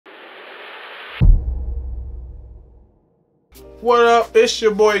What up? It's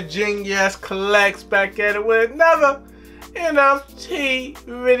your boy Genius Collects back at it with another NFT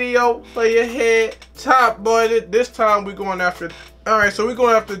video for your head. Top boy, this time we're going after. Alright, so we're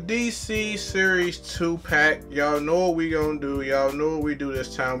going after DC Series 2 pack. Y'all know what we gonna do. Y'all know what we do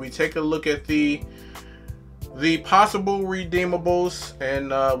this time. We take a look at the possible redeemables, and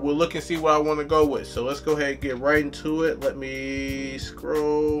we'll look and see what I want to go with. So let's go ahead and get right into it. Let me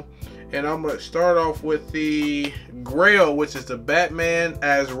scroll, and I'm gonna start off with the Grail, which is the Batman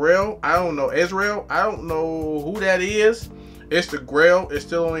Azrael. I don't know Israel. I don't know who that is. It's the Grail. It's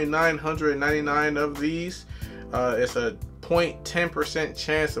still only 999 of these. It's a 0.10%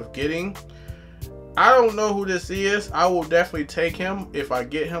 chance of getting. I don't know who this is. I will definitely take him. If I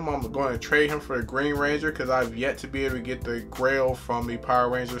get him, I'm going to trade him for the Green Ranger because I've yet to be able to get the Grail from the Power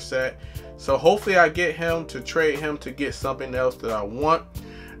Ranger set. So hopefully I get him to trade him to get something else that I want.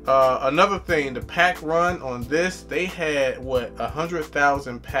 Another thing, the pack run on this, they had what,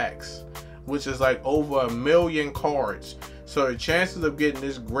 100,000 packs, which is like over 1 million cards. So the chances of getting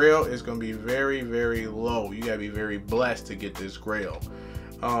this Grail is going to be very, very low. You got to be very blessed to get this Grail.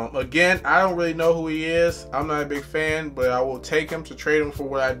 Again, I don't really know who he is. I'm not a big fan, but I will take him to trade him for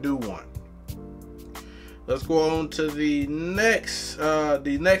what I do want. Let's go on to the next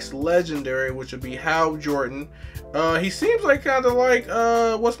legendary, which would be Hal Jordan. He seems like kind of like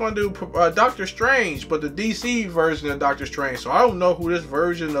what's my dude, Doctor Strange, but the DC version of Doctor Strange. So I don't know who this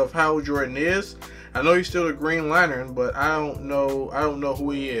version of Hal Jordan is. I know he's still a Green Lantern, but I don't know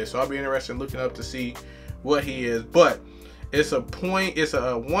who he is. So I'll be interested in looking up to see what he is. But it's a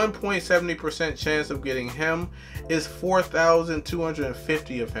 1.70% chance of getting him. It's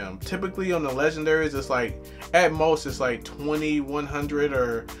 4,250 of him. Typically on the legendaries, it's like at most it's like 2,100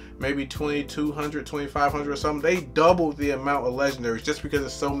 or maybe 2,200, 2,500 or something. They doubled the amount of legendaries just because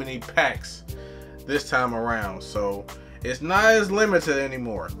there's so many packs this time around. So it's not as limited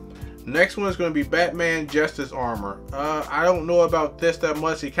anymore. Next one is going to be Batman Justice Armor. I don't know about this that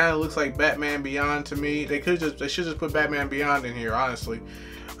much. He kind of looks like Batman Beyond to me. They should just put Batman Beyond in here, honestly.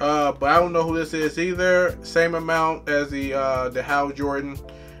 But I don't know who this is either. Same amount as the Hal Jordan.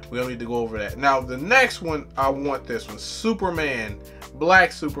 We don't need to go over that. Now the next one, I want this one, Superman,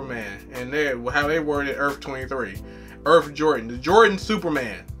 Black Superman, and how they worded Earth 23, Earth Jordan, the Jordan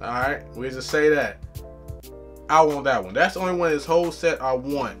Superman. All right, we just say that. I want that one. That's the only one in this whole set I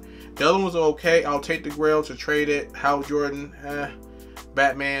want. The other ones are okay. I'll take the Grail to trade it. Hal Jordan,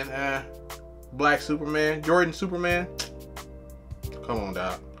 Batman, Black Superman, Jordan Superman. Come on,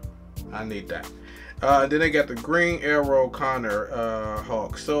 Doc. I need that. Then they got the Green Arrow Connor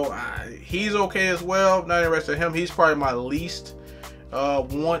Hawk. So he's okay as well. Not interested in him. He's probably my least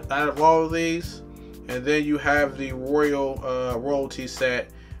want out of all of these. And then you have the royalty set,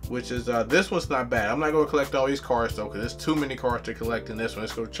 which is this one's not bad. I'm not going to collect all these cards though, because there's too many cards to collect in this one.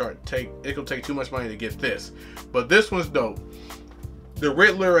 It's going to take too much money to get this. But this one's dope. The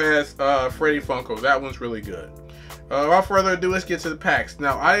Riddler as Freddy Funko. That one's really good. Without further ado, let's get to the packs.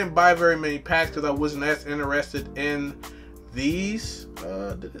 Now, I didn't buy very many packs because I wasn't as interested in these.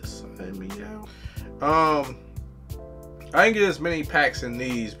 Did it sign me out? I didn't get as many packs in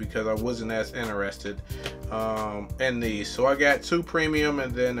these because I wasn't as interested in these. So I got 2 premium,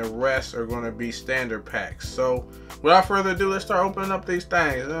 and then the rest are going to be standard packs. So without further ado, let's start opening up these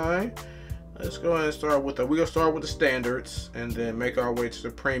things. All right, let's go ahead and start with we're gonna start with the standards and then make our way to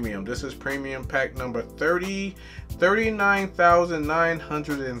the premium. This is premium pack number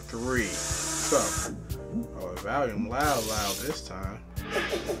 39,903. So volume loud this time.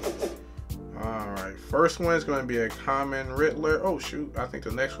 Alright, first one is going to be a common Riddler. Oh shoot, I think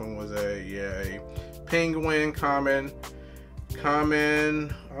the next one was a Penguin common. I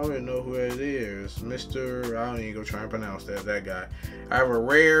don't even know who it is. Mr. I don't even go try and pronounce that guy. I have a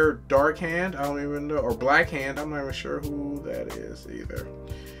rare Dark Hand, I don't even know, or Black Hand, I'm not even sure who that is either.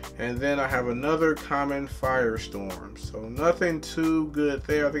 And then I have another common Firestorm. So nothing too good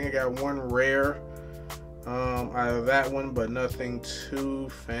there. I think I got one rare out of that one, but nothing too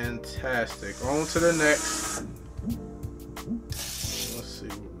fantastic. On to the next. Let's see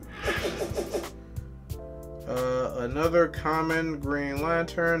what we another common Green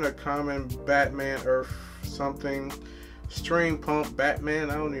Lantern, a common Batman Earth something, Stream Pump Batman,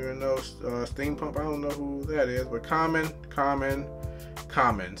 I don't even know, Steam Pump, I don't know who that is, but common.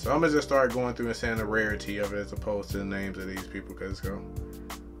 So I'm gonna just start going through and saying the rarity of it as opposed to the names of these people, because it's gonna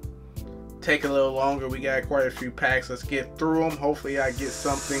take a little longer. We got quite a few packs. Let's get through them. Hopefully I get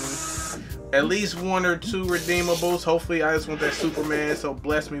something, at least 1 or 2 redeemables. Hopefully I just want that Superman, so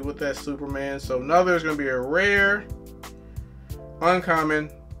bless me with that Superman. So now there's gonna be a rare,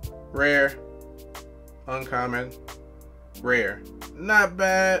 uncommon, rare, uncommon, rare. Not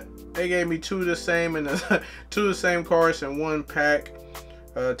bad. They gave me two of the same and two of the same cards in one pack.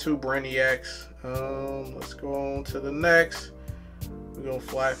 Two Brainiacs. Let's go on to the next. We're gonna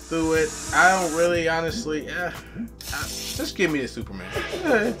fly through it. I don't really, honestly, just give me the Superman.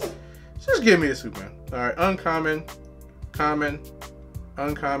 Just give me the Superman. All right, uncommon, common,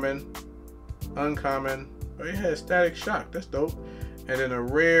 uncommon, uncommon. Oh, it has Static Shock. That's dope. And then a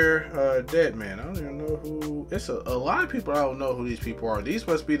rare Dead Man. I don't even know who. It's a lot of people. I don't know who these people are. These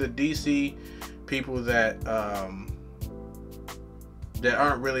must be the DC people that that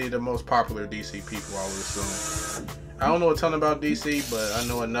aren't really the most popular DC people, I would assume. I don't know a ton about DC, but I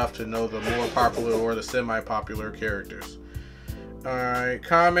know enough to know the more popular or the semi-popular characters. Alright,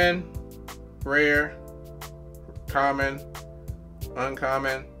 common, rare, common,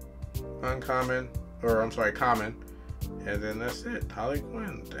 uncommon, uncommon, or I'm sorry, common. And then that's it. Harley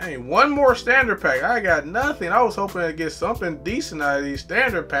Quinn. Dang, one more standard pack. I got nothing. I was hoping to get something decent out of these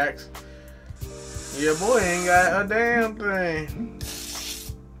standard packs. Yeah, boy, ain't got a damn thing.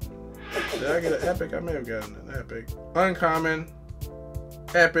 Did I get an epic? I may have gotten an epic. Uncommon,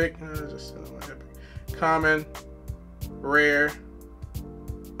 epic. Just send my epic. Common, rare,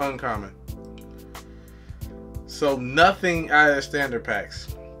 uncommon. So nothing out of the standard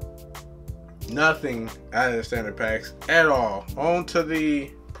packs. Nothing out of the standard packs at all. On to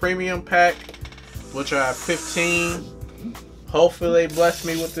the premium pack, which I have 15. Hopefully they bless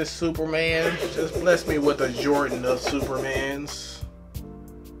me with this Superman. Just bless me with a Jordan of Supermans.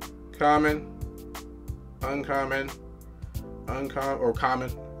 Common, uncommon, uncommon, or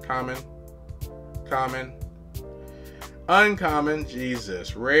common, common, common, uncommon,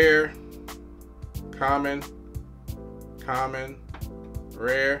 Jesus, rare, common, common,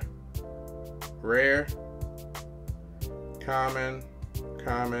 rare, rare, common,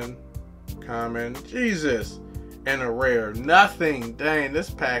 common, common, Jesus, and a rare. Nothing. Dang,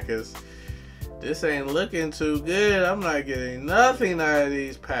 this pack is... This ain't looking too good. I'm not getting nothing out of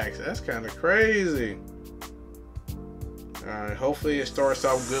these packs. That's kind of crazy. Alright, hopefully it starts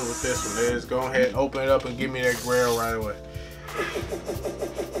out good with this one. Let's go ahead, open it up, and give me that Grail right away.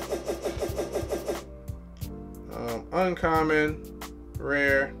 Uncommon,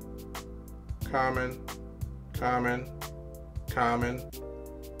 rare, common, common, common,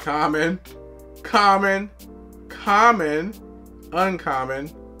 common, common, common, uncommon,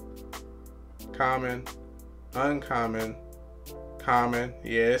 common, uncommon, common.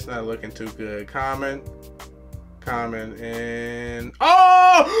 Yeah, it's not looking too good. Common, common, and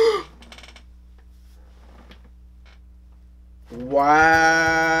oh!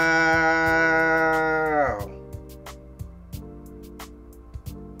 Wow.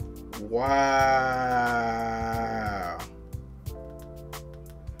 Wow.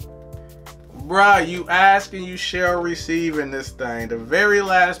 Bruh, you ask and you shall receive in this thing. The very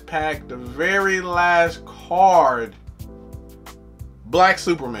last pack, the very last card. Black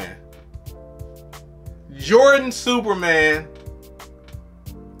Superman. Jordan Superman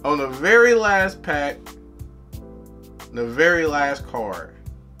on the very last pack, the very last card.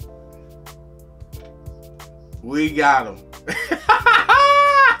 We got him.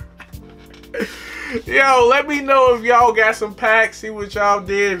 Yo, let me know if y'all got some packs. See what y'all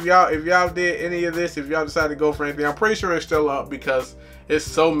did. If y'all did any of this. If y'all decided to go for anything. I'm pretty sure it's still up because it's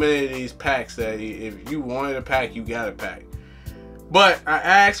so many of these packs that if you wanted a pack, you got a pack. But I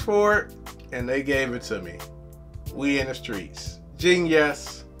asked for it and they gave it to me. We in the streets.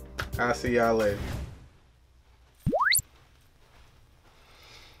 Genius. I'll see y'all later.